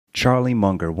Charlie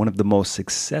Munger, one of the most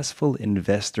successful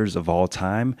investors of all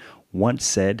time, once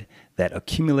said that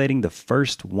accumulating the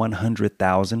first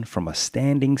 100,000 from a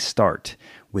standing start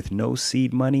with no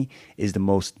seed money is the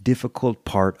most difficult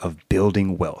part of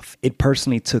building wealth. It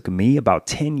personally took me about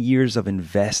 10 years of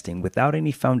investing without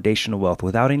any foundational wealth,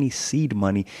 without any seed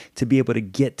money, to be able to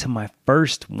get to my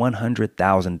first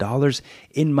 $100,000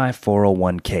 in my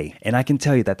 401k. And I can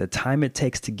tell you that the time it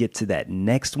takes to get to that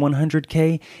next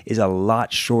 100k is a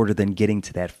lot shorter than getting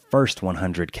to that first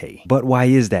 100k. But why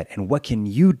is that? And what can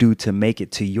you do to make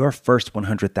it to your first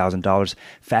 $100,000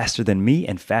 faster than me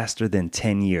and faster than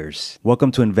 10 years?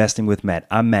 Welcome to Investing with Matt.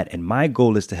 I'm Matt, and my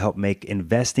goal is to help make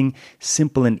investing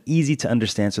simple and easy to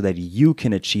understand so that you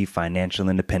can achieve financial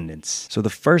independence. So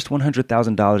the first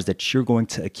 $100,000 that you're going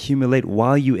to accumulate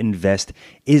while you invest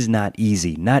is not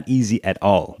easy at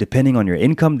all. Depending on your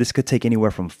income, this could take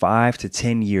anywhere from 5 to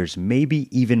 10 years, maybe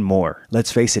even more.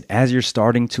 Let's face it, as you're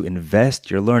starting to invest,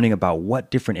 you're learning about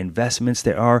what different investments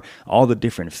there are, all the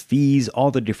different fees, all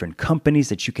the different companies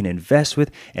that you can invest with,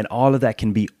 and all of that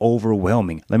can be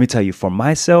overwhelming. Let me tell you, for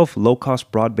myself, low-cost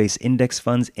broad-based index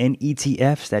funds and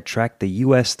ETFs that track the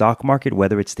U.S. stock market,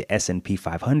 whether it's the S&P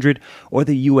 500 or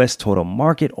the U.S. total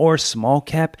market or small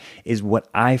cap, is what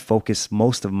I focus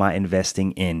most of my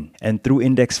investing in. And through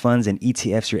index funds and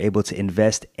ETFs, you're able to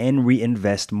invest and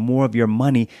reinvest more of your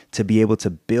money to be able to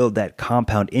build that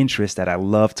compound interest that I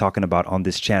love talking about on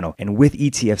this channel. And with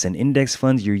ETFs and index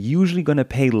funds, you're usually going to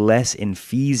pay less in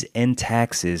fees and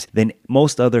taxes than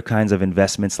most other kinds of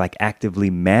investments like actively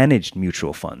managed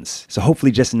mutual funds. So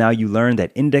hopefully just now you learned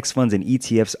that index funds and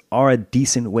ETFs are a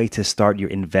decent way to start your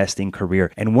investing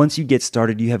career. And once you get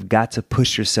started, you have got to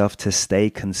push yourself to stay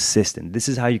consistent. This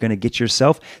is how you're going to get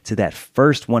yourself to that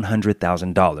first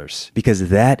 $100,000, because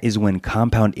that is when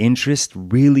compound interest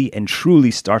really and truly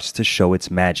starts to show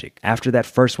its magic. After that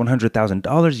first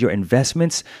 $100,000, your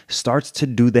investments starts to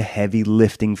do the heavy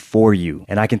lifting for you.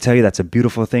 And I can tell you that's a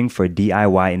beautiful thing for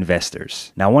DIY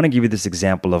investors. Now I want to give you this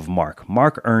example of Mark.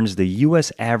 Mark earns the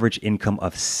U.S. average income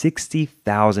of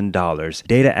 $60,000.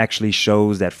 Data actually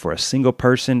shows that for a single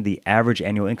person, the average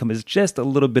annual income is just a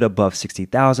little bit above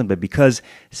 $60,000, but because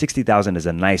 $60,000 is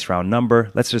a nice round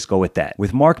number, let's just go with that.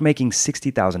 With Mark making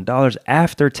 $60,000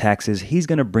 after taxes, he's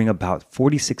going to bring about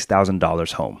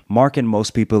 $46,000 home. Mark and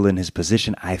most people in his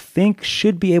position, I think,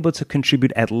 should be able to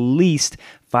contribute at least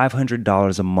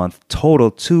 $500 a month total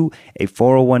to a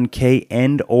 401k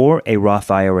and or a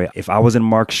Roth IRA. If I was in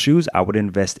Mark's shoes, I would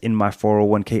invest in my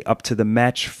 401k up to the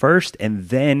match first and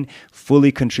then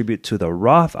fully contribute to the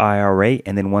Roth IRA.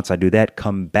 And then once I do that,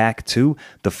 come back to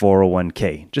the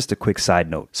 401k. Just a quick side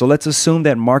note. So let's assume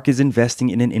that Mark is investing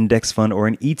in an index fund or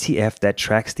an ETF that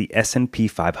tracks the S&P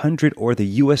 500 or the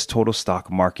US total stock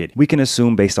market. We can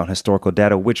assume based on historical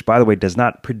data, which by the way does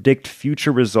not predict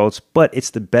future results, but it's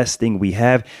the best thing we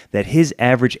have, that his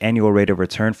average annual rate of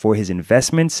return for his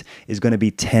investments is going to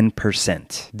be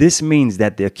 10%. This means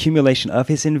that the accumulation of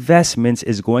his investments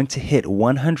is going to hit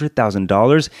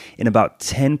 $100,000 in about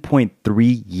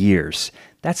 10.3 years.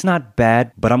 That's not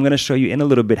bad, but I'm going to show you in a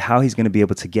little bit how he's going to be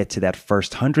able to get to that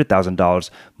first $100,000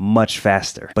 much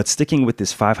faster. But sticking with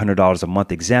this $500 a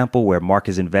month example where Mark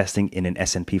is investing in an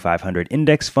S&P 500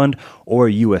 index fund or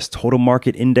a US total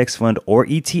market index fund or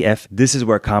ETF, this is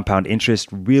where compound interest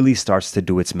really starts to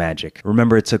do its magic.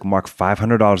 Remember, it took Mark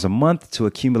 $500 a month to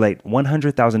accumulate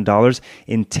 $100,000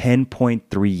 in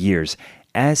 10.3 years.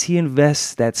 As he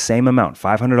invests that same amount,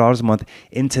 $500 a month,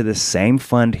 into the same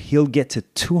fund, he'll get to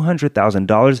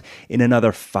 $200,000 in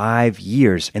another 5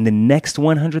 years. And the next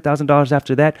 $100,000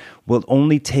 after that will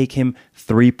only take him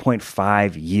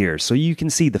 3.5 years. So you can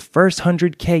see the first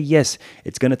 100K, yes,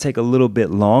 it's going to take a little bit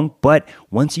long, but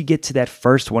once you get to that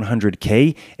first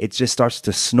 100K, it just starts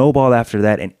to snowball after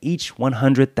that. And each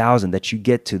 100,000 that you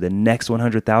get to, the next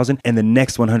 100,000 and the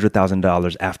next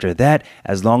 $100,000 after that,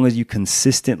 as long as you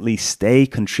consistently stay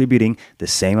contributing the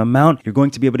same amount, you're going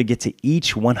to be able to get to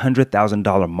each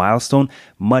 $100,000 milestone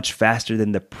much faster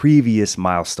than the previous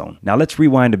milestone. Now let's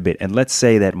rewind a bit and let's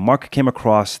say that Mark came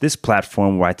across this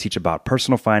platform where I teach about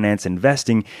personal finance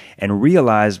investing and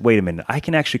realized, wait a minute, I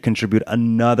can actually contribute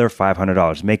another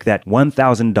 $500, make that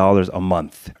 $1,000 a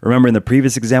month. Remember in the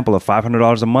previous example of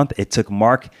 $500 a month, it took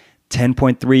Mark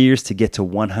 10.3 years to get to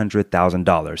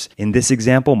 $100,000. In this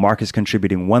example, Mark is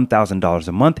contributing $1,000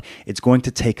 a month. It's going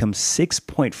to take him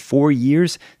 6.4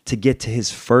 years to get to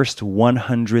his first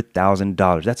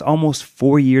 $100,000. That's almost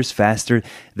 4 years faster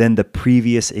than the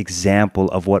previous example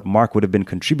of what Mark would have been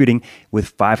contributing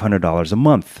with $500 a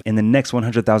month. And the next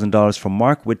 $100,000 from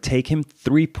Mark would take him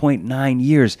 3.9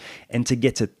 years. And to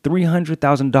get to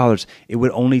 $300,000, it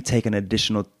would only take an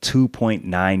additional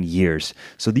 2.9 years.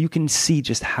 So that you can see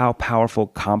just how powerful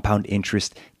compound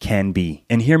interest can be.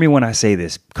 And hear me when I say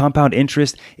this, compound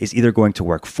interest is either going to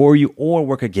work for you or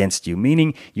work against you,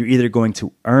 meaning you're either going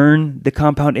to earn the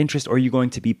compound interest or you're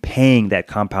going to be paying that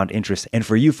compound interest. And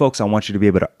for you folks, I want you to be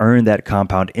able to earn that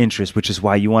compound interest, which is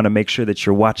why you want to make sure that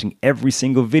you're watching every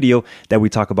single video that we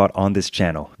talk about on this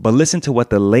channel. But listen to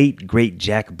what the late, great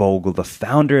Jack Bogle, the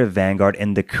founder of Vanguard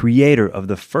and the creator of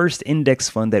the first index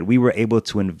fund that we were able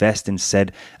to invest in,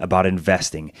 said about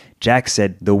investing. Jack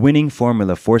said, "The winning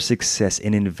formula for success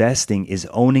in investing is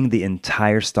owning the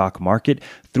entire stock market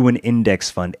through an index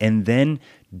fund and then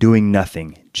doing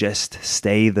nothing. Just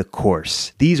stay the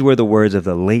course." These were the words of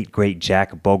the late, great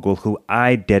Jack Bogle, who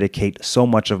I dedicate so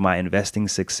much of my investing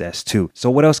success to. So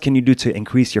what else can you do to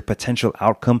increase your potential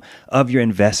outcome of your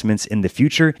investments in the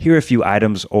future? Here are a few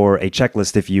items, or a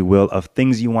checklist, if you will, of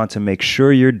things you want to make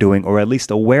sure you're doing or at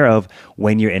least aware of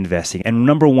when you're investing. And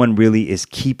number one really is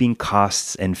keeping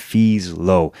costs and fees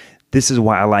low. This is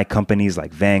why I like companies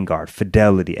like Vanguard,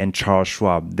 Fidelity, and Charles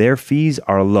Schwab. Their fees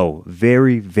are low,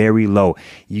 very, very low.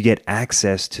 You get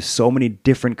access to so many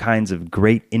different kinds of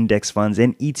great index funds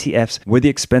and ETFs where the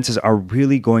expenses are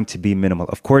really going to be minimal.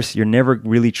 Of course, you're never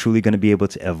really truly going to be able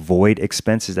to avoid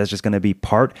expenses. That's just going to be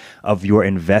part of your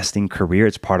investing career.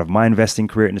 It's part of my investing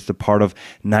career, and it's the part of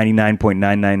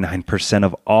 99.999%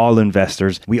 of all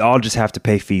investors. We all just have to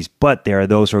pay fees, but there are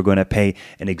those who are going to pay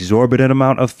an exorbitant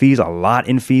amount of fees, a lot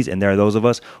in fees, and there are those of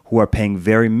us who are paying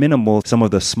very minimal, some of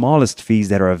the smallest fees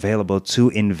that are available to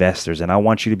investors. And I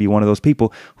want you to be one of those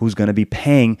people who's going to be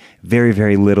paying very,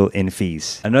 very little in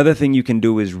fees. Another thing you can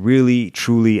do is really,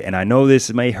 truly, and I know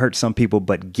this may hurt some people,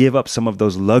 but give up some of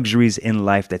those luxuries in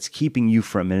life that's keeping you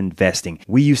from investing.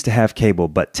 We used to have cable,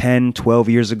 but 10, 12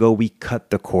 years ago, we cut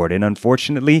the cord. And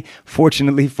unfortunately,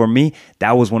 fortunately for me,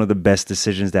 that was one of the best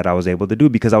decisions that I was able to do,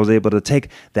 because I was able to take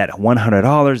that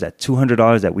 $100, that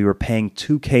 $200 that we were paying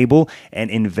to cable and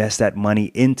invest that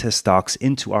money into stocks,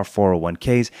 into our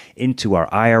 401ks, into our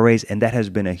IRAs. And that has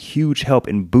been a huge help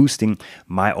in boosting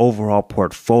my overall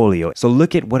portfolio. So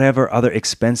look at whatever other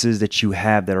expenses that you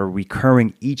have that are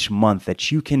recurring each month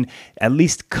that you can at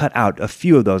least cut out a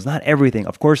few of those, not everything.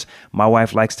 Of course, my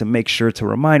wife likes to make sure to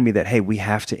remind me that, hey, we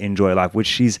have to enjoy life, which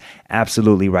she's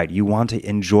absolutely right. You want to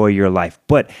enjoy your life.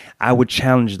 But I would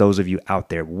challenge those of you out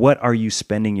there. What are you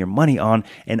spending your money on?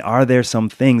 And are there some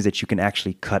things that you can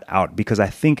actually cut out? Because I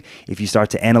think if you start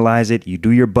to analyze it, you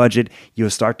do your budget, you'll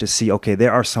start to see, okay,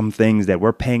 there are some things that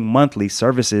we're paying monthly,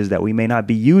 services that we may not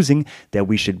be using, that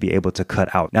we should be able to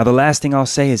cut out. Now, the last thing I'll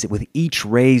say is that with each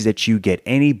raise that you get,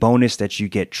 any bonus that you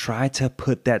get, try to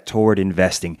put that toward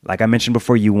investing. Like I mentioned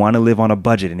before, you want to live on a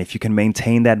budget. And if you can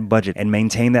maintain that budget and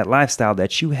maintain that lifestyle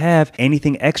that you have,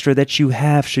 anything extra that you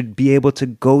have should be able to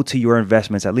go to your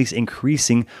investments, at least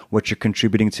increasing what you're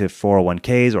contributing to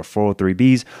 401ks or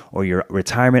 403bs or your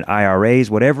retirement IRAs,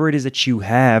 whatever it is that you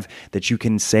have that you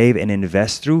can save and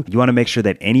invest through. You want to make sure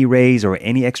that any raise or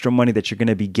any extra money that you're going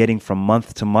to be getting from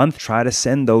month to month, try to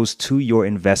send those to your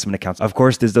investment accounts. Of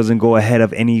course, this doesn't go ahead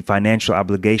of any financial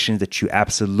obligations that you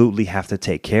absolutely have to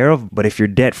take care of. But if you're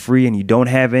debt free and you don't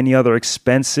have any other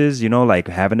expenses, like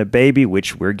having a baby,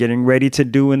 which we're getting ready to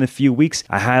do in a few weeks,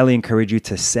 I highly encourage you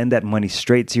to send that money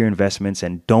straight to your investments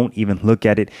and don't even look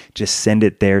at it. Just send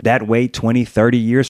it there. That way, 20, 30 years